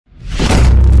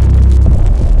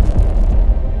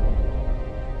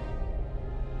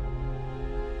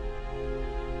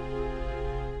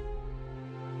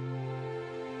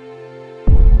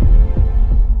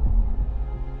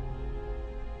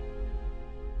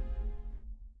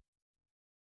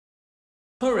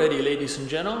Alrighty, ladies and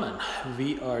gentlemen,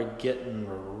 we are getting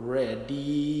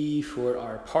ready for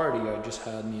our party. I just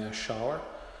had me a shower.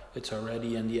 It's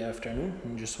already in the afternoon.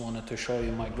 I just wanted to show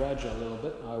you my garage a little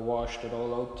bit. I washed it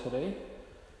all out today,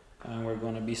 and we're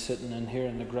going to be sitting in here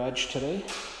in the garage today.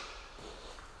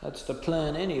 That's the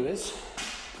plan anyways.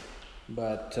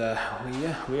 But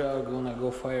we are going to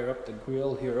go fire up the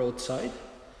grill here outside.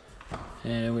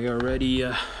 And we already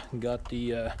got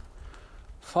the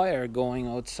fire going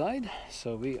outside,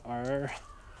 so we are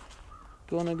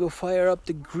gonna go fire up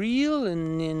the grill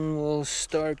and then we'll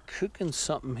start cooking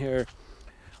something here.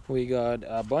 We got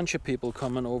a bunch of people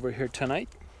coming over here tonight.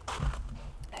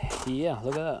 Yeah,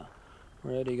 look at that.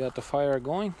 Already got the fire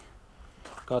going,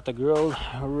 got the grill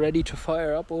ready to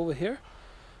fire up over here.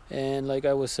 And like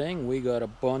I was saying, we got a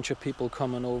bunch of people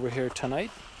coming over here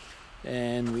tonight,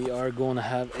 and we are going to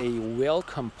have a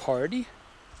welcome party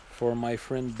for my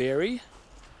friend Barry.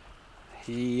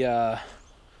 He has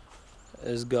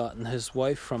gotten his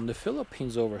wife from the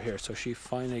Philippines over here, so she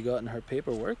finally gotten her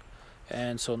paperwork,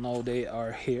 and so now they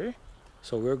are here.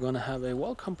 So we're gonna have a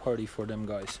welcome party for them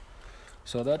guys.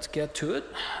 So let's get to it.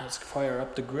 Let's fire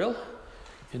up the grill,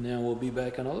 and then we'll be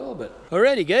back in a little bit.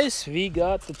 Alrighty guys, we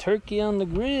got the turkey on the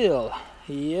grill.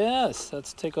 Yes,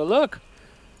 let's take a look.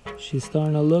 She's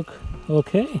starting to look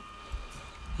okay.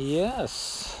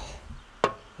 Yes,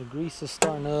 the grease is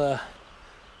starting to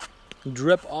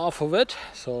drip off of it,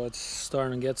 so it's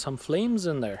starting to get some flames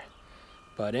in there.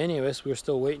 But anyways, we're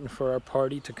still waiting for our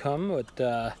party to come.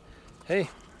 But hey,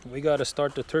 we got to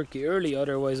start the turkey early,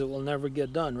 otherwise it will never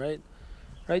get done, right?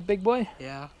 Right, big boy?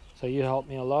 Yeah. So you helped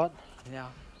me a lot. Yeah.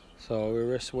 So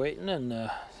we're just waiting, and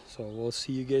so we'll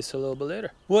see you guys a little bit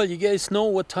later. Well, you guys know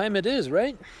what time it is,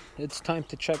 right? It's time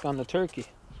to check on the turkey.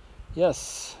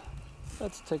 Yes,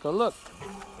 let's take a look.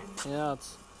 Yeah,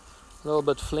 it's a little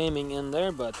bit flaming in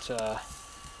there, but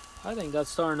I think that's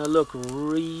starting to look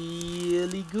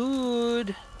really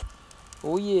good.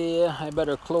 Oh yeah, I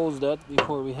better close that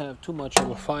before we have too much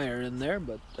of a fire in there,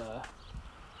 but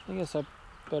I guess I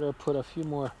better put a few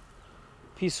more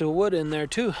pieces of wood in there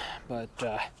too. But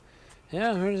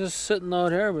yeah, we're just sitting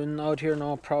out here. We've been out here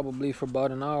now probably for about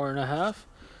an hour and a half.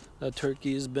 The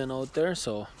turkey has been out there,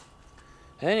 so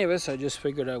anyways, I just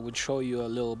figured I would show you a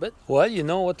little bit. Well, you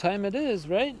know what time it is,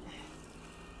 right?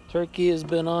 Turkey has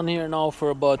been on here now for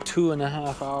about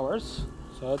 2.5 hours.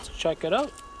 So let's check it out.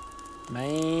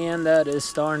 Man, that is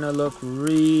starting to look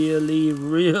really,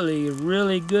 really,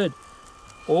 really good.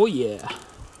 Oh yeah.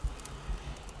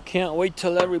 Can't wait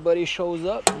till everybody shows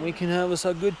up and we can have us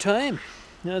a good time.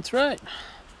 That's right.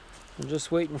 I'm just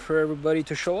waiting for everybody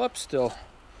to show up still.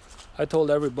 I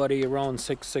told everybody around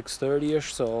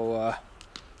 6:30ish, so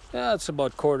yeah, it's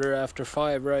about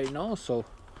 5:15 right now, so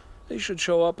they should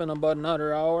show up in about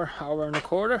another hour and a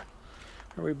quarter.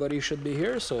 Everybody should be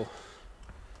here, so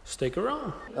stick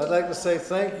around. I'd like to say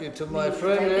thank you to my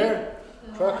friend here,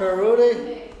 Trucker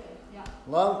Rudi,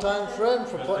 longtime friend,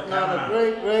 for putting on a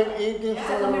great evening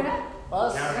for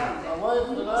us, my wife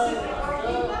and I, and my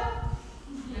dad.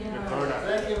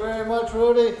 Thank you very much,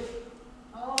 Rudi.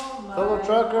 Fellow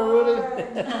Trucker Rudi.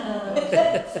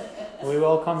 We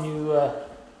welcome you,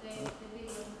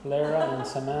 Lara and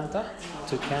Samantha,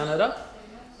 to Canada.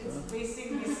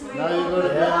 Now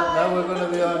now we're going to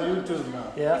be on YouTube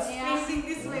now. Yeah. Facing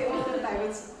this way all the time.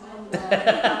 It's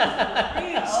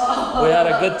We had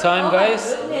a good time,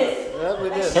 guys. Yeah, we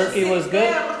did. Turkey was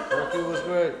good. Turkey was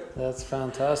great. That's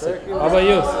fantastic. Turkey How about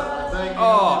you? Thank you.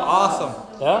 Oh, awesome.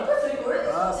 Yeah?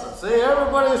 Awesome. See,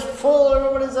 everybody's full,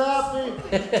 everybody's happy.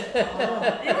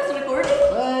 It was recording?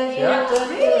 Thank you. Yeah. Thank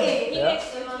you. Really? Yeah.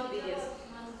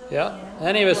 Yeah.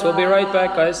 Anyways, we'll be right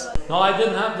back, guys. No, I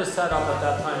didn't have this set up at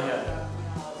that time yet.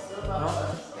 No?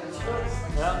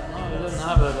 Yeah, no, I didn't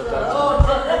have it at that time. Oh,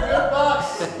 Trucker Good Box.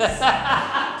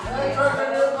 Hey, Trucker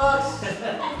Good Box.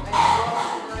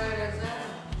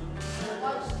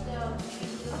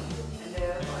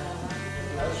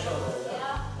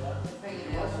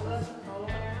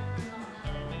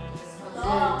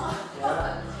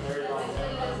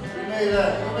 You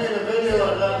made a video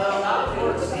of that now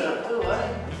before step too, eh?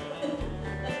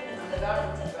 I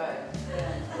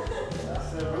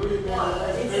said, Rudi made a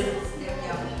nice video. Yeah,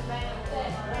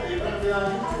 you're going to be on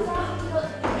YouTube. I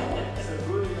said,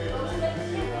 Rudi made a nice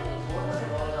video of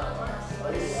all that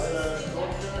ice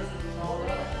sculptures and all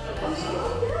that.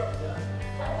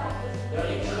 Yeah,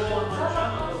 you can go on my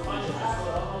channel, you'll find it. Just go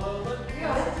down a little bit.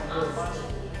 You'll find it.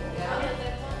 Yeah,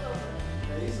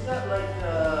 he's got like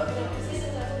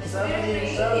 70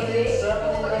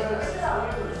 subscribers.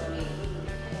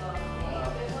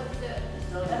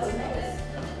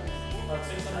 About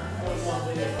 641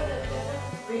 videos.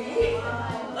 Really?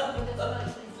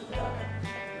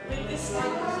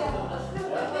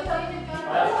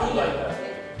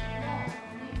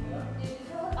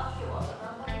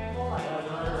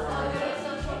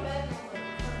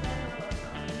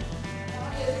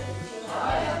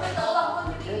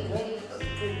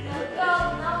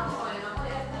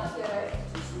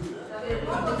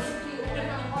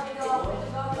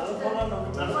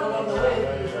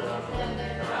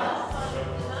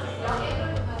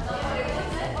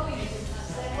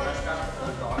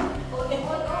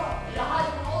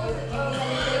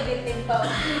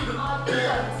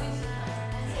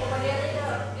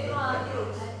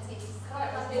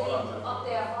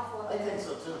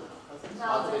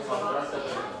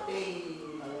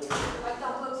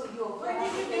 Where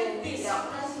did you get this? I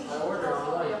ordered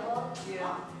online.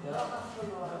 Yeah. Yeah.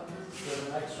 There's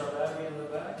an extra battery in the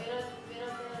back. Yeah.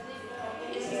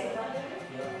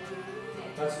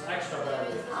 That's an extra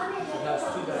battery. It has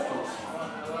 2 batteries.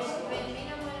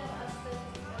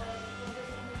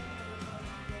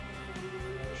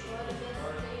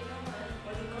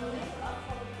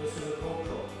 This is a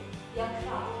GoPro.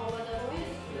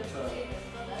 It's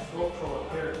a GoPro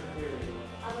here.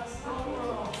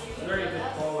 It's very good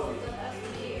quality. Yeah.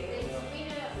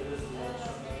 It is an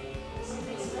extra.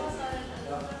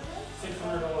 Yeah. $600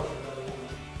 for that.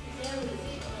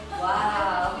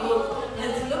 Wow.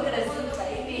 Let's look at it so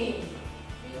tiny.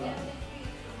 Yeah.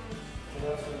 So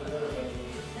that's what the other battery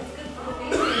is. That's good for the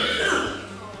babies.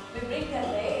 We bring that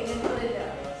day and then put it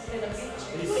in the kitchen.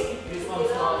 These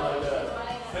ones are like a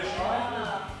fish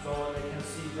eye, so they can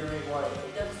see very wide.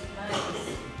 That's nice.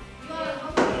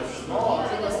 Small.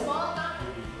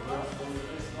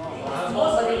 Small,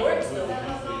 but it works though.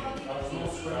 There's no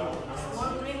screen.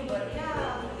 Small ring, but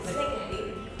yeah, it's like a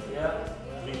baby. Yeah.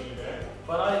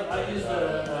 But I use the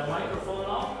microphone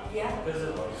now Yeah. because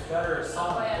it's better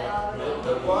sound. But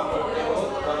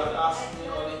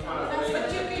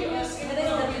you can use it.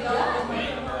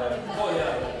 Oh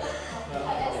yeah.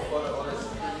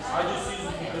 I just use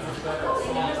it because it's better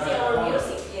You never see our sound.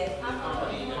 music yet. Oh,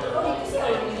 did you see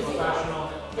our music? Professional.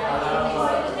 I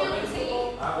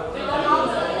have a thing that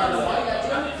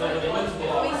so the wind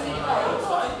blocks when I'm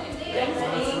outside.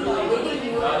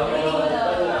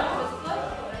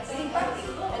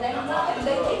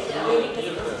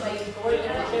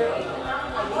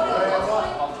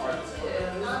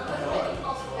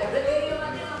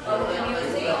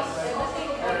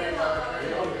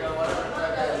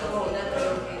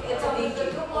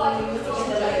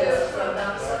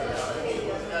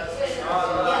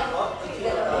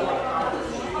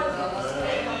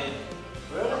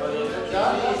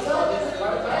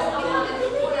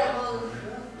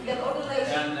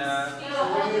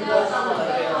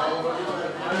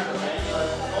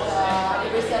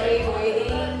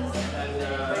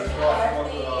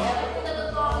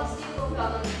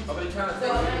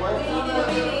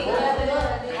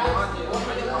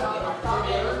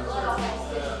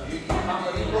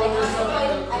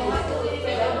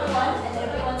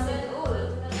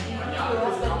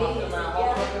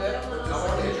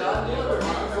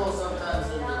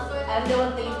 I'm the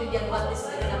one telling to Jan what this is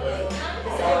going to play.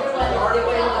 Because everyone is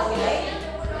different what we like.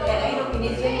 And I know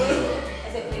Canadian way.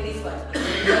 I said play this one.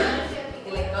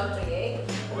 You like country, eh?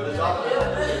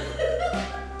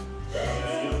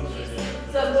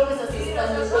 So I'm going to assist on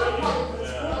the show.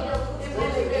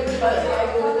 Everybody, I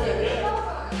go with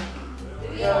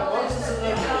everyone. Yeah, what's this in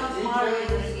there?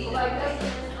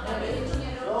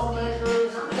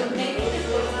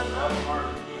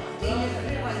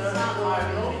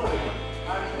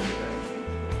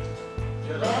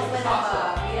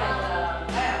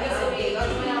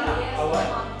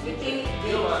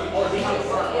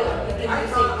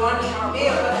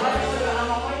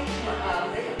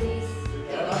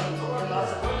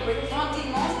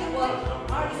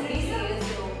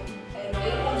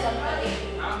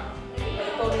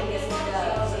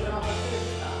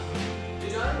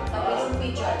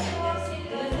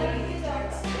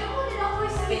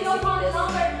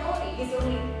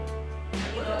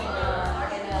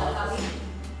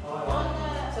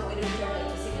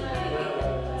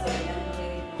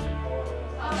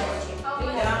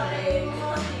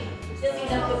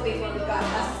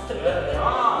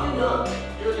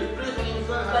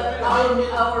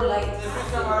 Our lights.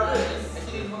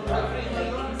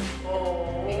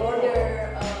 We order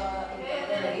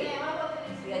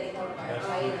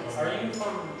Are you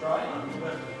from Dry?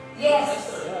 yes.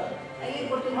 Yeah. I live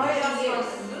for 2 years.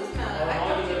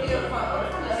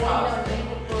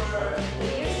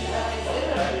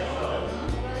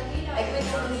 I quit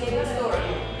from the liquor store.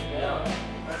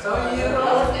 So I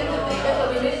was going to take a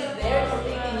community there for 15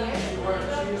 years.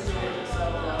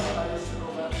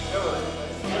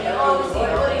 And always see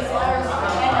what is ours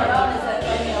and around is that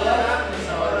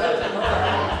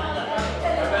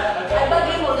I bug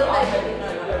him all the time.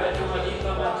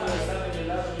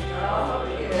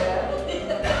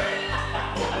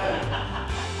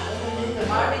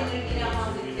 Marvin drinking a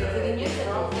hundred years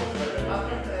ago. My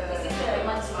sister had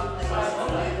much more than I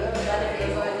was.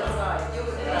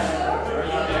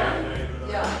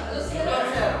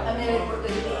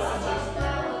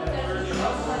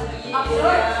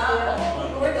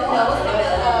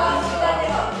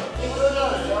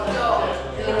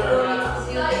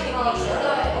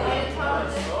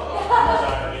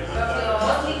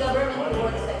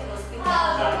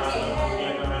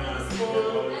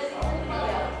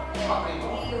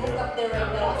 he hooked up there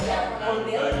right now. Volvo,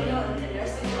 you know, the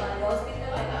nursing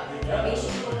hospital, the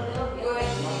patient Volvo.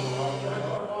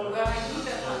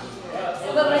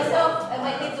 But myself,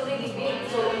 my kids already big,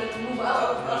 so we move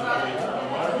out.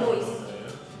 The boys.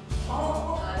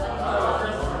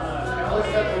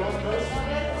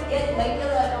 Yeah,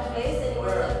 Michael at our place, and he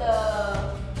was at the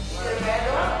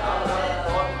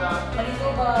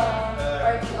Manitoba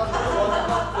party.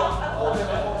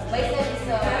 My son is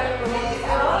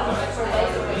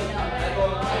supervisor right now.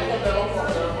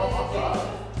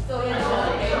 So, you know,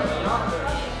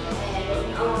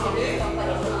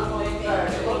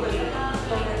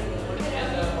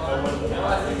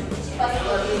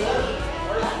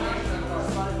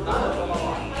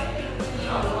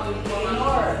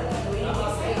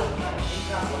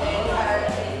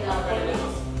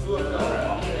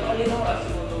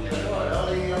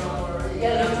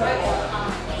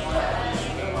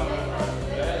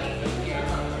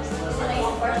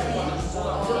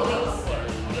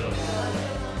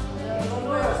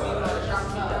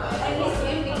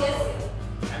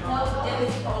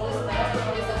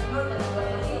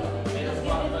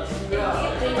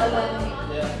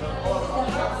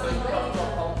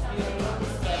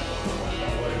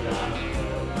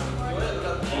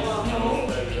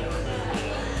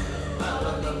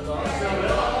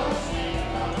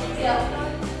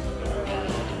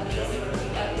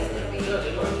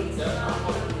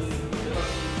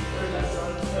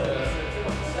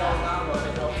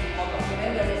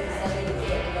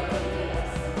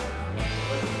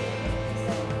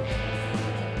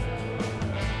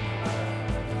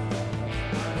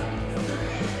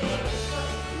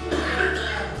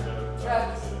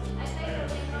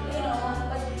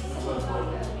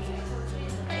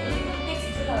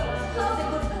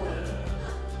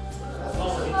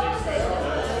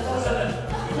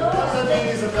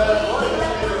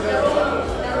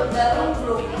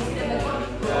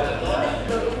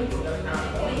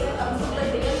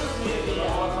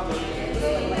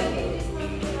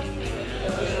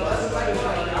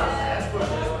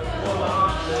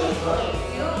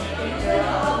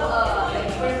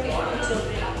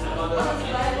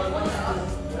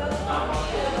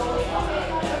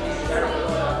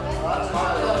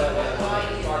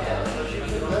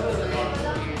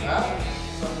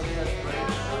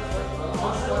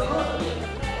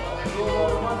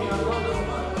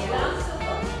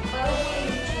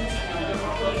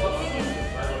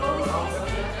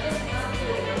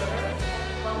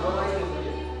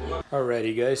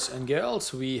 Alrighty guys and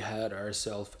gals, we had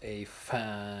ourselves a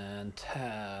fantastic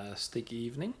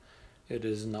evening. It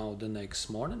is now the next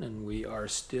morning and we are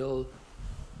still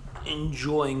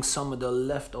enjoying some of the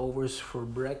leftovers for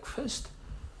breakfast.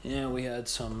 Yeah, we had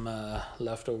some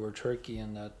leftover turkey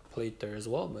in that plate there as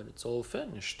well, but it's all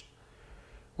finished.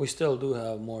 We still do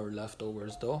have more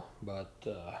leftovers though, but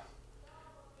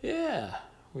yeah,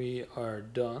 we are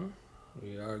done.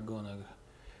 We are gonna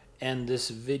end this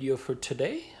video for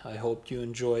today. I hope you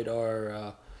enjoyed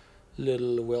our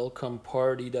little welcome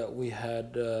party that we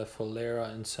had for Lara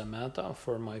and Samantha,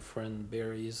 for my friend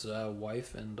Barry's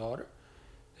wife and daughter.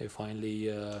 They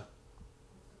finally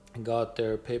got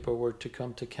their paperwork to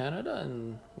come to Canada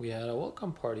and we had a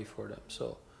welcome party for them.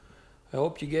 So I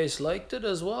hope you guys liked it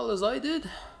as well as I did.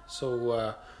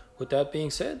 So with that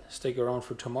being said, stick around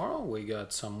for tomorrow. We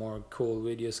got some more cool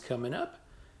videos coming up.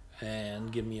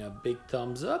 And give me a big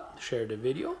thumbs up, share the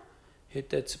video,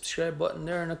 hit that subscribe button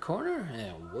there in the corner,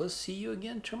 and we'll see you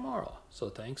again tomorrow. So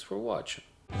thanks for watching.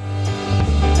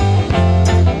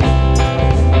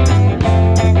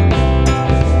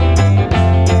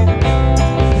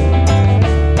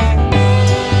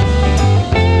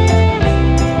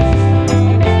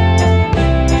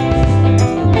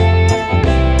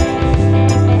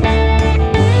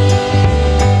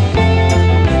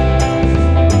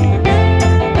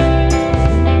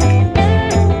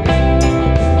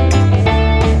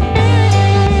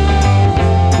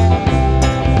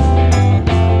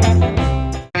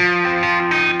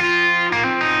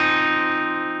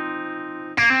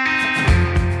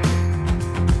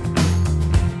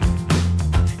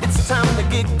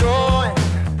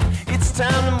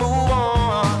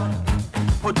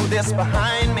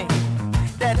 Behind me,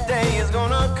 that day is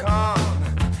gonna come.